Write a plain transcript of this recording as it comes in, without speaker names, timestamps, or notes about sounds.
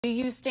Do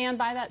you stand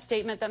by that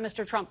statement that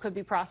Mr. Trump could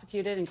be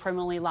prosecuted and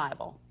criminally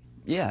liable?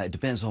 Yeah, it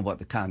depends on what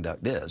the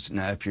conduct is.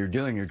 Now, if you're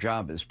doing your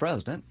job as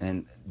president,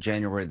 and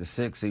January the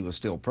 6th, he was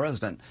still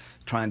president,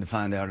 trying to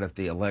find out if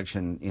the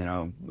election,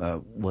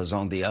 was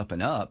on the up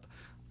and up,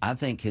 I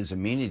think his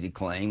immunity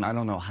claim, I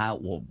don't know how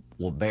it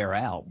will bear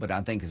out, but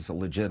I think it's a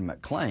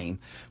legitimate claim.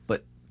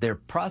 But they're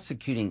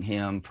prosecuting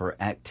him for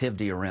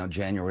activity around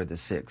January the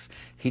 6th.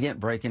 He didn't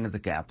break into the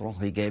Capitol.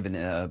 He gave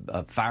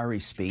a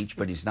fiery speech,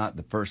 but he's not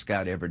the first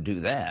guy to ever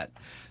do that.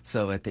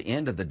 So at the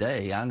end of the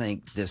day, I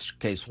think this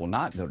case will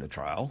not go to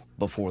trial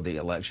before the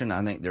election.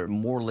 I think there are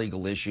more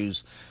legal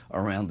issues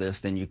around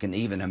this than you can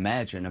even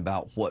imagine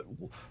about what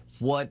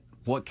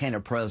can a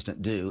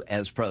president do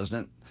as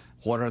president?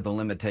 What are the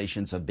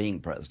limitations of being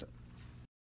president?